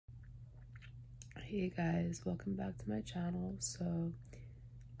Hey guys, welcome back to my channel. So I'm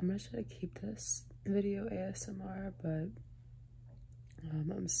gonna try to keep this video ASMR, but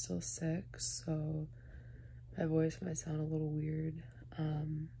I'm still sick, so my voice might sound a little weird.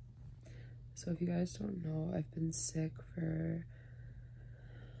 So if you guys don't know, I've been sick for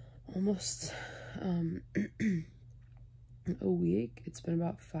almost a week. It's been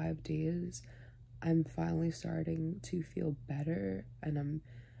about 5 days. I'm finally starting to feel better, and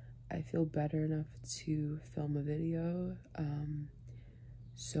I feel better enough to film a video.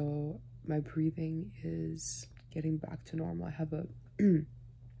 So my breathing is getting back to normal. I have a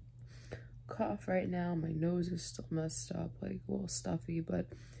cough right now. My nose is still messed up, like a little stuffy, but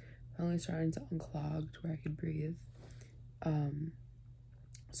finally starting to unclog to where I could breathe.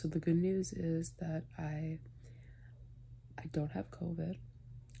 So the good news is that I don't have COVID.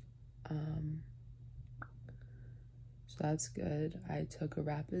 So that's good. I took a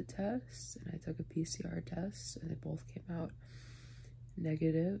rapid test and I took a PCR test, and they both came out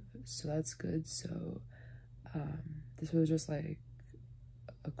negative, so that's good. So this was just like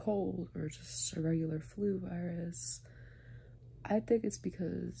a cold or just a regular flu virus. I think it's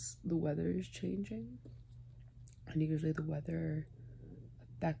because the weather is changing, and usually the weather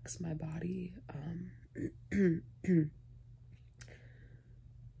affects my body.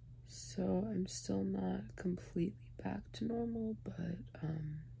 So I'm still not completely back to normal, but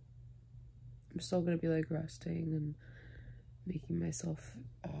I'm still gonna be like resting and making myself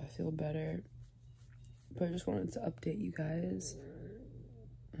feel better. But I just wanted to update you guys.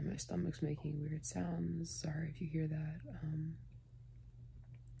 And my stomach's making weird sounds. Sorry if you hear that.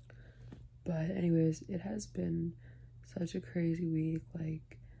 But anyways, it has been such a crazy week,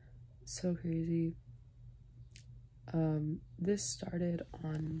 like so crazy. This started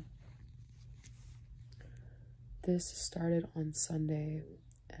on Sunday,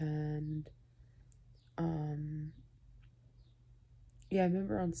 and yeah, I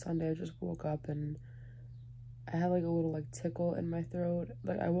remember on Sunday I just woke up and I had like a little like tickle in my throat.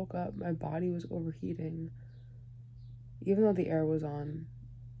 Like I woke up, my body was overheating, even though the air was on,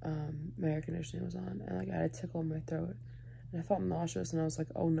 my air conditioning was on, and like I had a tickle in my throat, and I felt nauseous, and I was like,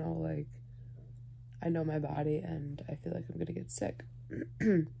 oh no, like I know my body and I feel like I'm gonna get sick.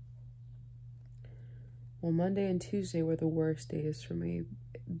 Well, Monday and Tuesday were the worst days for me.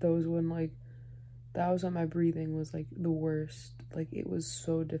 That was when my breathing was like the worst. Like it was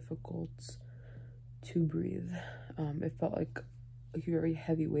so difficult to breathe. It felt like a very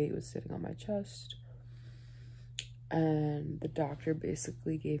heavy weight was sitting on my chest. And the doctor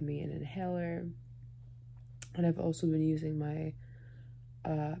basically gave me an inhaler. And I've also been using my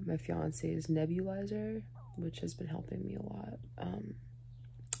fiance's nebulizer, which has been helping me a lot.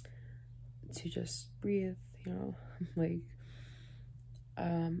 To just breathe, you know, like,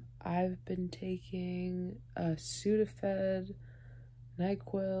 I've been taking Sudafed,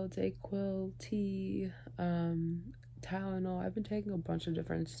 NyQuil, Dayquil, tea, Tylenol. I've been taking a bunch of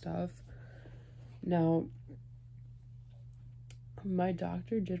different stuff. Now, my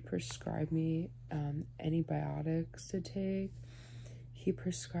doctor did prescribe me antibiotics to take. He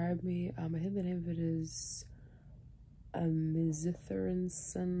prescribed me, I think the name of it is mizithrin,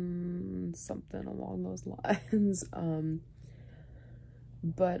 something along those lines.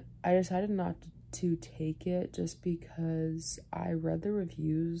 But I decided not to take it just because I read the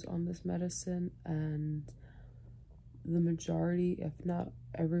reviews on this medicine, and the majority, if not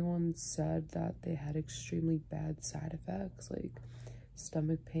everyone, said that they had extremely bad side effects, like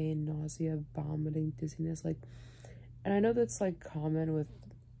stomach pain, nausea, vomiting, dizziness, like, and I know that's like common with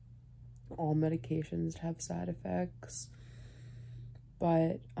all medications to have side effects,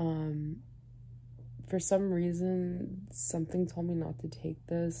 but for some reason something told me not to take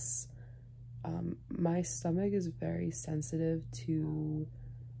this. My stomach is very sensitive to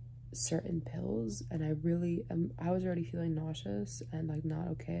certain pills, and I was already feeling nauseous and like not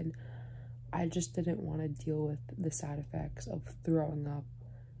okay, and I just didn't want to deal with the side effects of throwing up,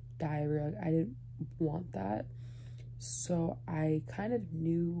 diarrhea. Like, I didn't want that. So I kind of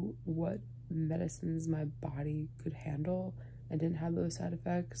knew what medicines my body could handle and didn't have those side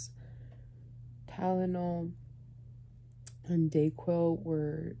effects. Tylenol and Dayquil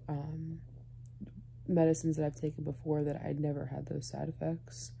were medicines that I've taken before that I'd never had those side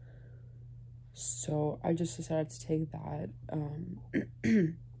effects. So I just decided to take that. And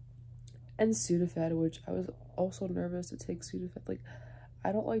Sudafed, which I was also nervous to take Sudafed. Like,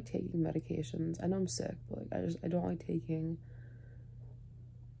 I don't like taking medications. I know I'm sick, but like I don't like taking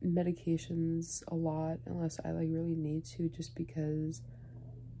medications a lot unless I like really need to, just because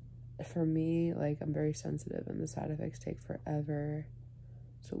for me, like, I'm very sensitive and the side effects take forever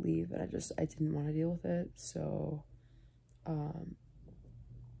to leave, and I didn't want to deal with it. So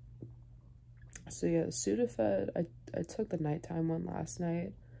yeah, Sudafed, I took the nighttime one last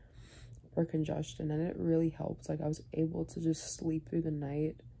night for congestion, and it really helped. Like, I was able to just sleep through the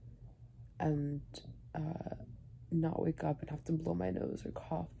night and not wake up and have to blow my nose or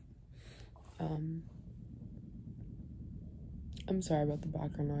cough. I'm sorry about the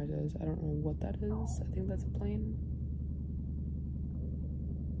background noises. I don't know what that is. I think that's a plane.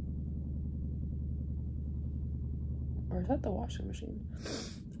 Or is that the washing machine?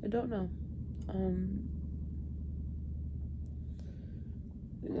 I don't know. I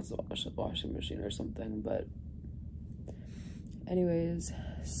think it's the washing machine or something, but anyways,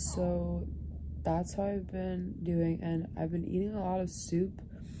 so that's how I've been doing, and I've been eating a lot of soup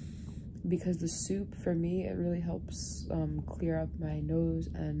because the soup, for me, it really helps clear up my nose,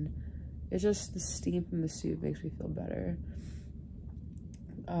 and it's just the steam from the soup makes me feel better.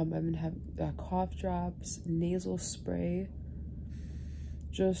 I've been having cough drops, nasal spray,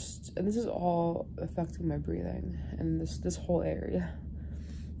 and this is all affecting my breathing and this whole area.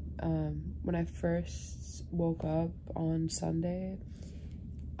 When I first woke up on Sunday,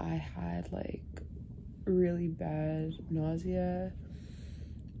 I had like really bad nausea,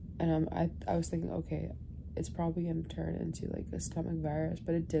 and I was thinking, okay, it's probably gonna turn into like a stomach virus,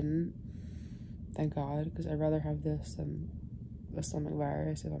 but it didn't, thank God, because I'd rather have this than a stomach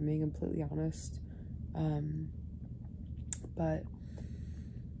virus, if I'm being completely honest. But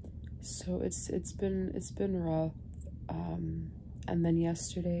so it's been rough. And then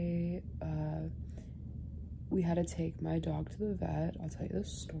yesterday we had to take my dog to the vet. I'll tell you the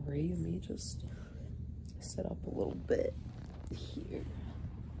story. Let me just set up a little bit here.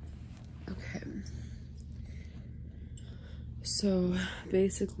 Okay, so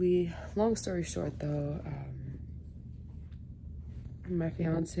basically, long story short though, my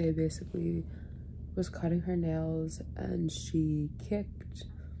fiance basically was cutting her nails, and she kicked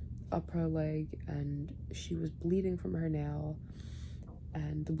up her leg, and she was bleeding from her nail,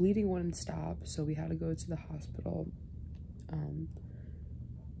 and the bleeding wouldn't stop, so we had to go to the hospital.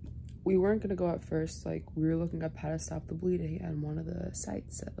 We weren't gonna go at first. Like, we were looking up how to stop the bleeding, and one of the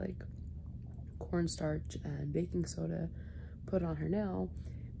sites said like cornstarch and baking soda put on her nail.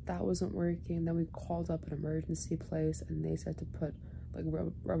 That wasn't working. Then we called up an emergency place, and they said to put like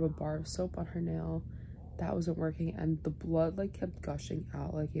rub a bar of soap on her nail. That wasn't working, and the blood like kept gushing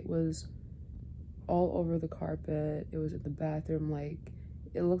out. Like, it was all over the carpet, it was in the bathroom, like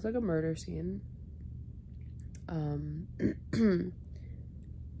it looked like a murder scene.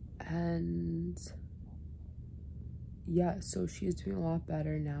 And yeah, so she's doing a lot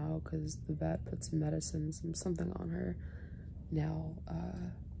better now because the vet put some medicine, something on her nail.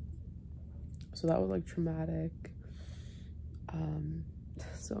 So that was like traumatic.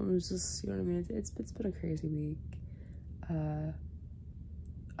 So I'm just, you know what I mean, it's been a crazy week. Oh,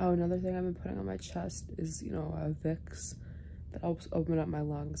 another thing I've been putting on my chest is, you know, Vicks that helps open up my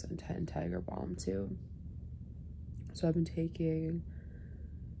lungs, and Tiger Balm too. So I've been taking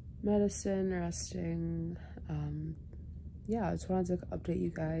medicine, resting. Yeah, I just wanted to update you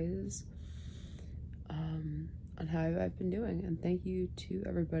guys on how I've been doing, and thank you to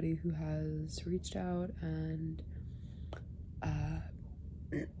everybody who has reached out and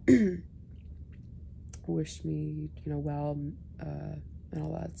wished me, you know, well, and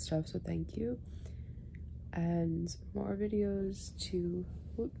all that stuff. So thank you, and more videos to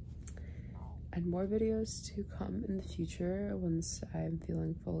come in the future once I'm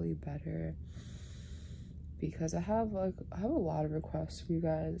feeling fully better, because I have a lot of requests from you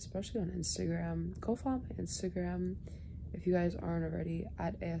guys, especially on Instagram. Go follow my Instagram if you guys aren't already,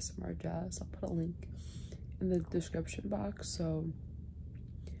 at ASMRish. I'll put a link in the description box. So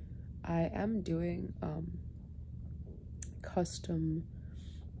I am doing custom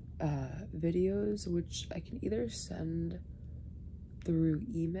videos, which I can either send through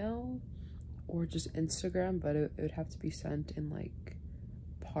email or just Instagram, but it would have to be sent in like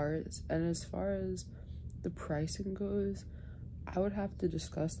parts. And as far as the pricing goes, I would have to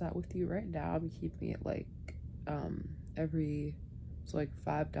discuss that with you. Right now I'm keeping it like so like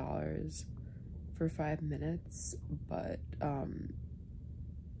 $5 for 5 minutes, but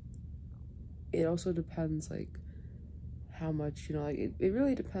it also depends like how much, you know, like it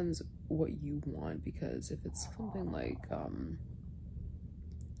really depends what you want, because if it's something like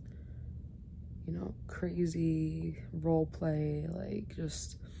you know, crazy role play, like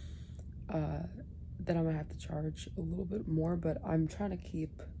just then I might have to charge a little bit more. But I'm trying to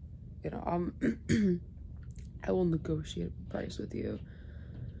keep, you know, I will negotiate price with you,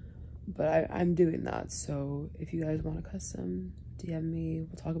 but I'm doing that. So if you guys want a custom DM me.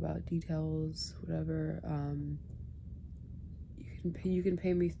 We'll talk about details, whatever. You can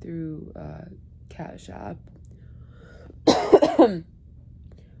pay me through Cash App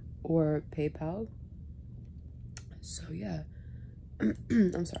or PayPal. So yeah.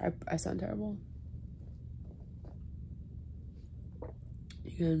 I'm sorry, I sound terrible.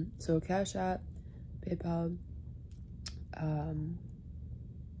 You can, so Cash App, PayPal,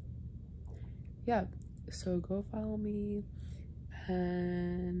 yeah, so go follow me,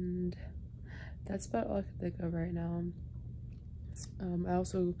 and that's about all I can think of right now. I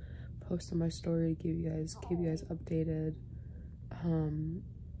also post on my story to keep you guys updated.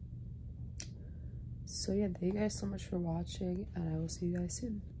 So yeah, thank you guys so much for watching, and I will see you guys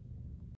soon.